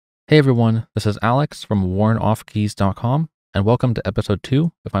Hey everyone, this is Alex from wornoffkeys.com, and welcome to episode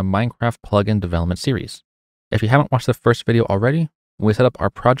 2 of my Minecraft plugin development series. If you haven't watched the first video already, we set up our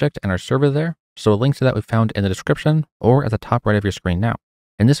project and our server there, so a link to that we found in the description or at the top right of your screen now.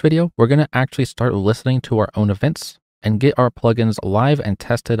 In this video, we're going to actually start listening to our own events and get our plugins live and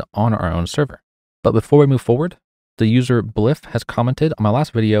tested on our own server. But before we move forward, the user Bliff has commented on my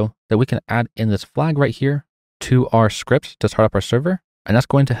last video that we can add in this flag right here to our script to start up our server, and that's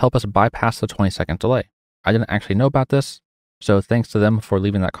going to help us bypass the 20-second delay. I didn't actually know about this, so thanks to them for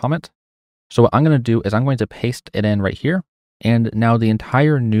leaving that comment. So what I'm going to do is I'm going to paste it in right here, and now the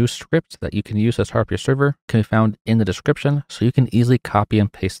entire new script that you can use to start up your server can be found in the description, so you can easily copy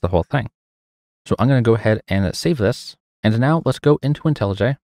and paste the whole thing. So I'm going to go ahead and save this, and now let's go into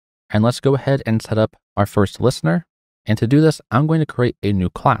IntelliJ, and let's go ahead and set up our first listener. And to do this, I'm going to create a new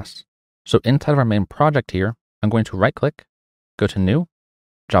class. So inside of our main project here, I'm going to right-click, go to New,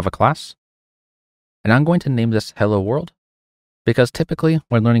 Java Class, and I'm going to name this Hello World, because typically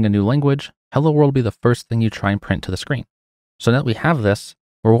when learning a new language, Hello World will be the first thing you try and print to the screen. So now that we have this,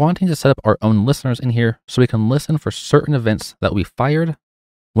 we're wanting to set up our own listeners in here so we can listen for certain events that we fired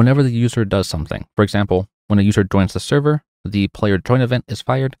whenever the user does something. For example, when a user joins the server, the player join event is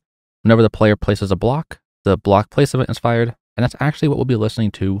fired. Whenever the player places a block, the block place event is fired, and that's actually what we'll be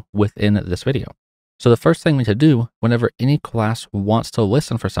listening to within this video. So the first thing we need to do whenever any class wants to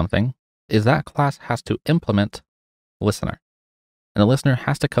listen for something is that class has to implement listener. And the listener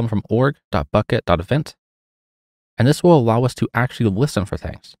has to come from org.bucket.event. And this will allow us to actually listen for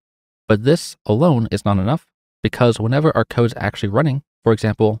things. But this alone is not enough, because whenever our code's actually running, for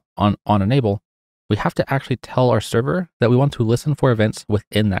example, on enable, we have to actually tell our server that we want to listen for events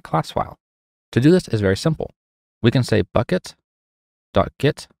within that class file. To do this is very simple. We can say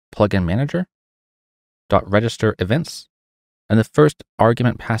bucket.get plugin manager .register events, and the first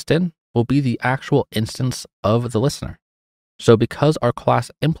argument passed in will be the actual instance of the listener. So because our class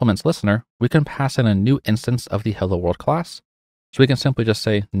implements listener, we can pass in a new instance of the Hello World class. So we can simply just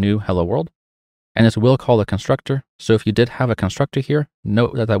say new Hello World, and this will call a constructor. So if you did have a constructor here,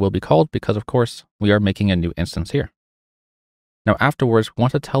 note that that will be called because of course we are making a new instance here. Now afterwards, we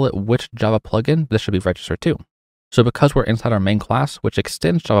want to tell it which Java plugin this should be registered to. So because we're inside our main class, which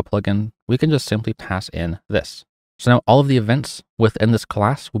extends Java plugin, we can just simply pass in this. So now all of the events within this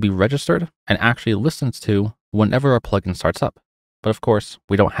class will be registered and actually listened to whenever our plugin starts up. But of course,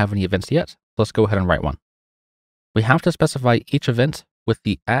 we don't have any events yet. So let's go ahead and write one. We have to specify each event with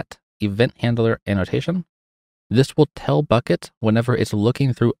the @eventHandler annotation. This will tell Bucket whenever it's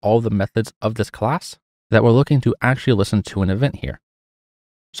looking through all the methods of this class that we're looking to actually listen to an event here.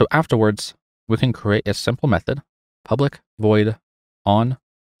 So afterwards, we can create a simple method, public void on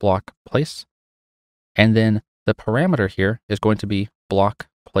block place, and then the parameter here is going to be block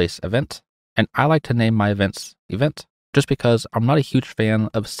place event, and I like to name my events event just because I'm not a huge fan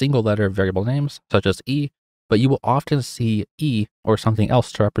of single letter variable names such as E, but you will often see E or something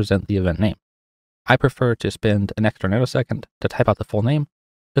else to represent the event name. I prefer to spend an extra nanosecond to type out the full name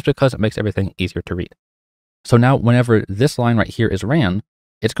just because it makes everything easier to read. So now whenever this line right here is ran,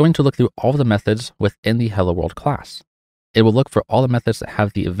 it's going to look through all the methods within the Hello World class. It will look for all the methods that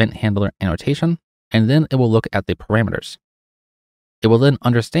have the event handler annotation, and then it will look at the parameters. It will then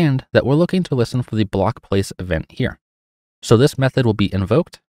understand that we're looking to listen for the block place event here. So this method will be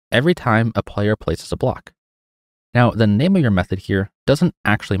invoked every time a player places a block. Now, the name of your method here doesn't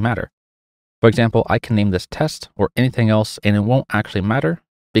actually matter. For example, I can name this test or anything else, and it won't actually matter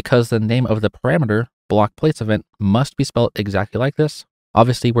because the name of the parameter block place event must be spelled exactly like this.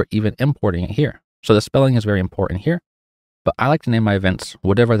 Obviously, we're even importing it here. So the spelling is very important here, but I like to name my events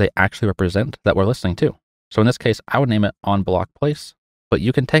whatever they actually represent that we're listening to. So in this case, I would name it on block place, but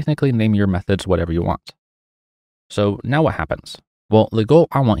you can technically name your methods whatever you want. So now what happens? Well, the goal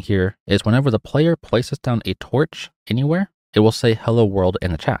I want here is whenever the player places down a torch anywhere, it will say hello world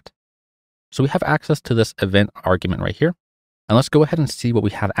in the chat. So we have access to this event argument right here. And let's go ahead and see what we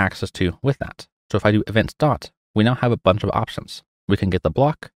have access to with that. So if I do events dot, we now have a bunch of options. We can get the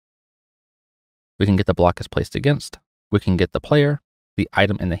block. We can get the block as placed against. We can get the player, the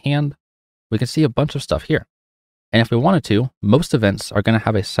item in the hand. We can see a bunch of stuff here. And if we wanted to, most events are going to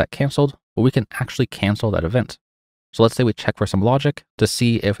have a set canceled, but we can actually cancel that event. So let's say we check for some logic to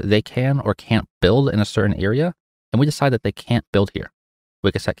see if they can or can't build in a certain area, and we decide that they can't build here.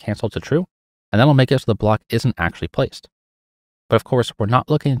 We can set cancel to true, and that'll make it so the block isn't actually placed. But of course, we're not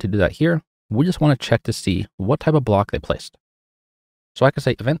looking to do that here. We just want to check to see what type of block they placed. So I can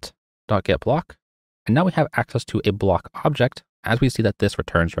say event.getBlock, and now we have access to a block object as we see that this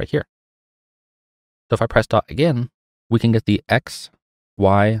returns right here. So if I press dot again, we can get the X,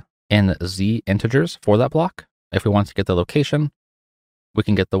 Y, in Z integers for that block. If we want to get the location, we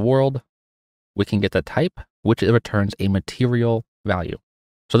can get the world, we can get the type, which it returns a material value.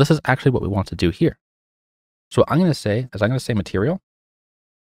 So this is actually what we want to do here. So what I'm going to say is I'm going to say material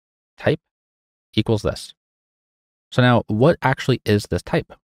type equals this. So now what actually is this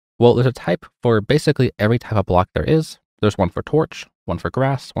type? Well, there's a type for basically every type of block there is. There's one for torch, one for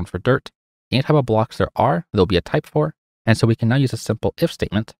grass, one for dirt. Any type of blocks there are, there'll be a type for. And so we can now use a simple if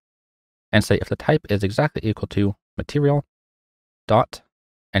statement and say if the type is exactly equal to material dot,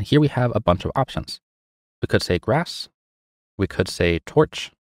 and here we have a bunch of options. We could say grass, we could say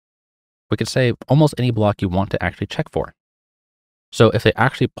torch, we could say almost any block you want to actually check for. So if they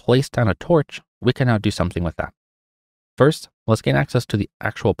actually place down a torch, we can now do something with that. First, let's gain access to the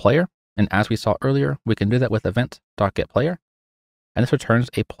actual player. And as we saw earlier, we can do that with event.getPlayer. And this returns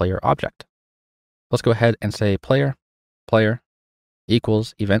a player object. Let's go ahead and say player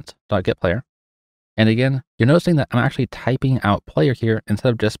equals event.getPlayer. And again, you're noticing that I'm actually typing out player here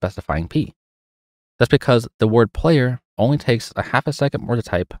instead of just specifying P. That's because the word player only takes a half a second more to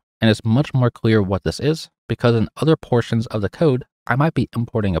type, and it's much more clear what this is, because in other portions of the code, I might be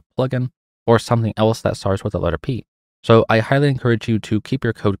importing a plugin or something else that starts with the letter P. So I highly encourage you to keep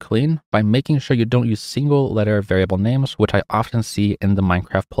your code clean by making sure you don't use single letter variable names, which I often see in the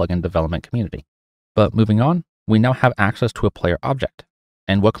Minecraft plugin development community. But moving on, we now have access to a player object.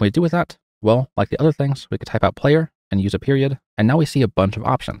 And what can we do with that? Well, like the other things, we could type out player and use a period, and now we see a bunch of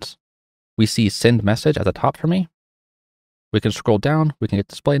options. We see send message at the top for me. We can scroll down, we can get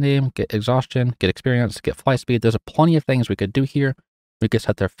display name, get exhaustion, get experience, get fly speed. There's plenty of things we could do here. We could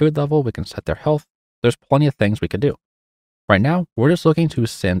set their food level, we can set their health. There's plenty of things we could do. Right now, we're just looking to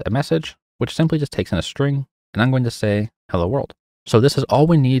send a message, which simply just takes in a string, and I'm going to say hello world. So this is all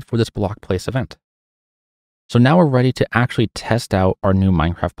we need for this block place event. So now we're ready to actually test out our new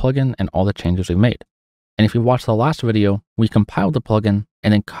Minecraft plugin and all the changes we've made. And if you watched the last video, we compiled the plugin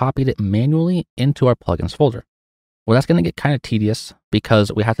and then copied it manually into our plugins folder. Well, that's going to get kind of tedious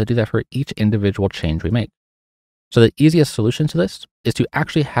because we have to do that for each individual change we make. So the easiest solution to this is to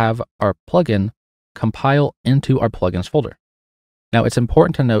actually have our plugin compile into our plugins folder. Now, it's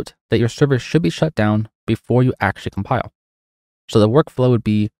important to note that your server should be shut down before you actually compile. So the workflow would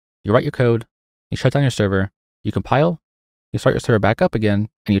be you write your code, you shut down your server, you compile, you start your server back up again,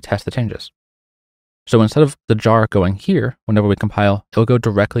 and you test the changes. So instead of the jar going here, whenever we compile, it will go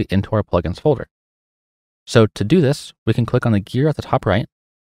directly into our plugins folder. So to do this, we can click on the gear at the top right,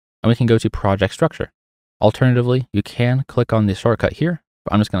 and we can go to project structure. Alternatively, you can click on the shortcut here,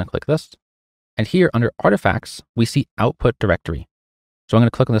 but I'm just going to click this. And here under artifacts, we see output directory. So I'm going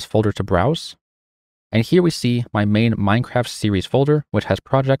to click on this folder to browse. And here we see my main Minecraft series folder, which has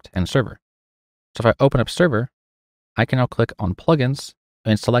project and server. So if I open up server, I can now click on plugins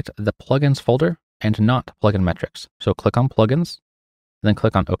and select the plugins folder and not plugin metrics. So click on plugins, then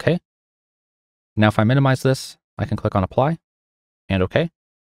click on OK. Now, if I minimize this, I can click on apply and OK.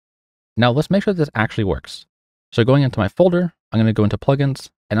 Now let's make sure this actually works. So going into my folder, I'm going to go into plugins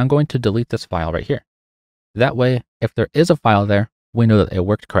and I'm going to delete this file right here. That way, if there is a file there, we know that it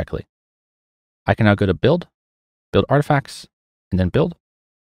worked correctly. I can now go to build artifacts, and then build.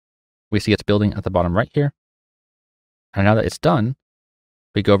 We see it's building at the bottom right here. And now that it's done,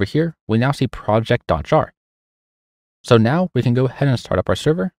 we go over here, we now see project.jar. So now we can go ahead and start up our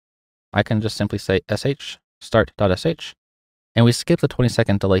server. I can just simply say sh start.sh, and we skip the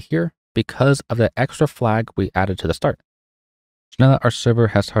 20-second delay here because of the extra flag we added to the start. So now that our server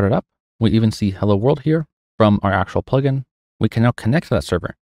has started up, we even see hello world here from our actual plugin. We can now connect to that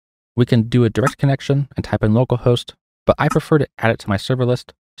server. We can do a direct connection and type in localhost, but I prefer to add it to my server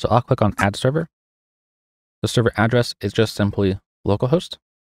list. So I'll click on add server. The server address is just simply localhost.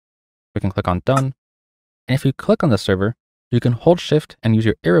 We can click on done. And if you click on the server, you can hold shift and use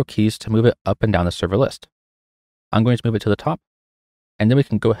your arrow keys to move it up and down the server list. I'm going to move it to the top, and then we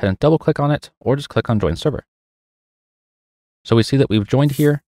can go ahead and double click on it or just click on join server. So we see that we've joined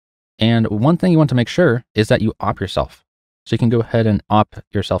here. And one thing you want to make sure is that you op yourself. So you can go ahead and op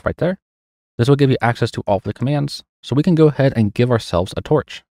yourself right there. This will give you access to all of the commands. So we can go ahead and give ourselves a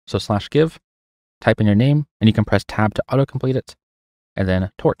torch. So /give, type in your name, and you can press tab to autocomplete it, and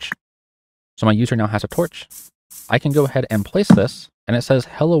then torch. So my user now has a torch. I can go ahead and place this, and it says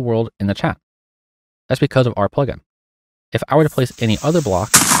hello world in the chat. That's because of our plugin. If I were to place any other block,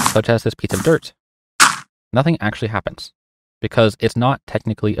 such as this piece of dirt, nothing actually happens because it's not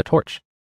technically a torch.